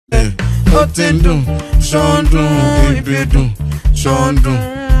Otendum, Shondum, Ibidum, Shondum,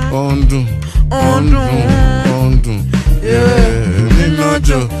 Ondum, yeah,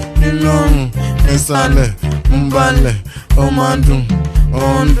 Ninojo, Ninon, Nesale, Mbale, Omandum,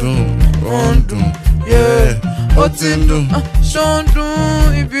 Ondum, yeah, Otendum,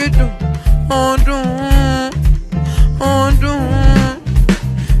 Shondum, Ibidum, Ondum,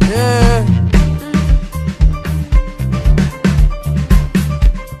 yeah.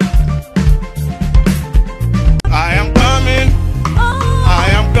 I am coming. I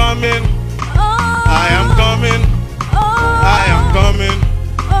am coming. I am coming. I am coming.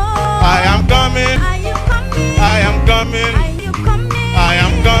 I am coming. I am coming. I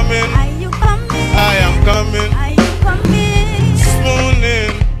am coming. I am coming.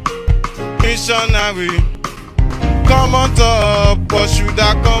 Spooning, missionary. Come on top, or should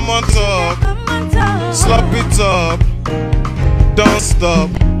I come on top? Slop it up, don't stop.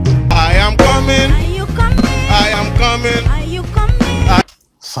 I am coming. I am coming.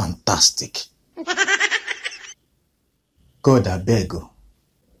 Fantastic. God I beg.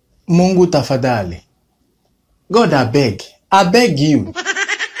 Mungu tafadhali. God I beg you.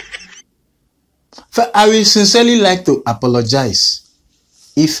 I will sincerely like to apologize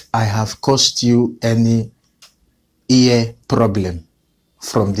if I have caused you any ear problem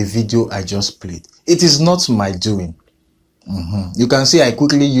from the video I just played. It is not my doing. You can see I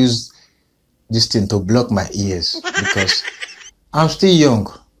quickly used this thing to block my ears because I'm still young.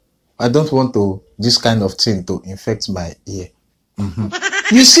 I don't want this kind of thing to infect my ear.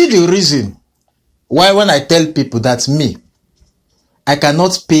 You see the reason why when I tell people that I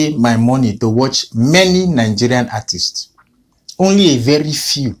cannot pay my money to watch many Nigerian artists. Only a very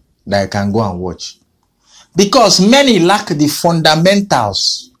few that I can go and watch. Because many lack the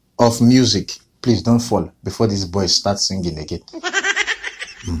fundamentals of music. Please don't fall before these boys start singing again.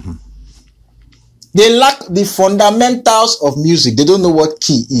 They lack the fundamentals of music. They don't know what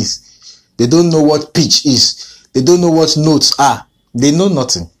key is. They don't know what pitch is. They don't know what notes are. They know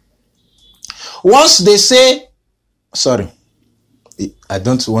nothing. Once they say, sorry, I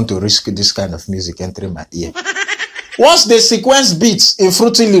don't want to risk this kind of music entering my ear. Once they sequence beats in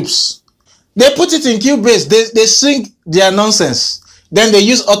Fruity Loops, they put it in Cubase, they sing their nonsense. Then they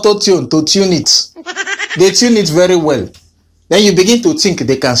use auto-tune to tune it. They tune it very well. Then you begin to think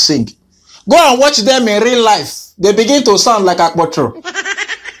they can sing. Go and watch them in real life. They begin to sound like Akbotro,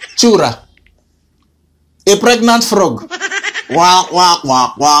 Chura, a pregnant frog. Wah, wah,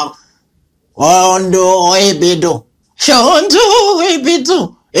 wah, wah. Ondo, Ibidu. Shondo,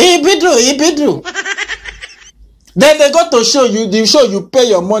 Ibidu. Ibidu. Then they got to show you, the show you pay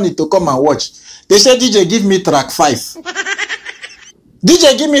your money to come and watch. They say, DJ, give me track 5.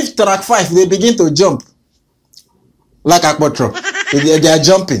 DJ, give me track 5. They begin to jump. Like Akbotro. They are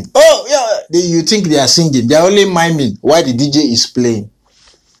jumping. Oh, yeah. You think they are singing. They are only miming while the DJ is playing.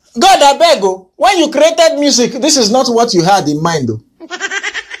 God, I beg you. When you created music, this is not what you had in mind, though.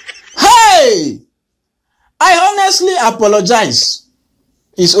 Hey! I honestly apologize.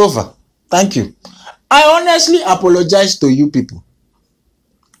 It's over. Thank you. I honestly apologize to you people.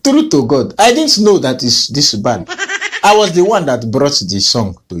 True to God, I didn't know that it's this bad. I was the one that brought the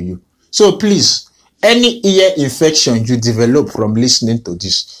song to you. So please, any ear infection you develop from listening to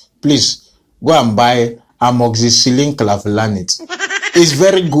this, please go and buy amoxicillin clavulanate. It's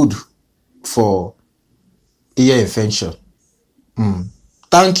very good for ear infection.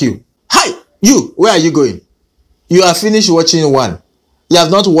 Thank you. Hi, you, where are you going? You have finished watching one. You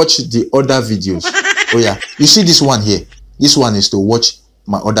have not watched the other videos. Oh yeah, you see this one here. This one is to watch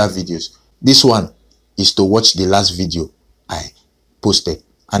my other videos. This one is to watch the last video I posted.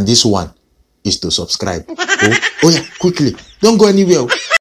 And this one is to subscribe. Oh yeah, quickly. Don't go anywhere.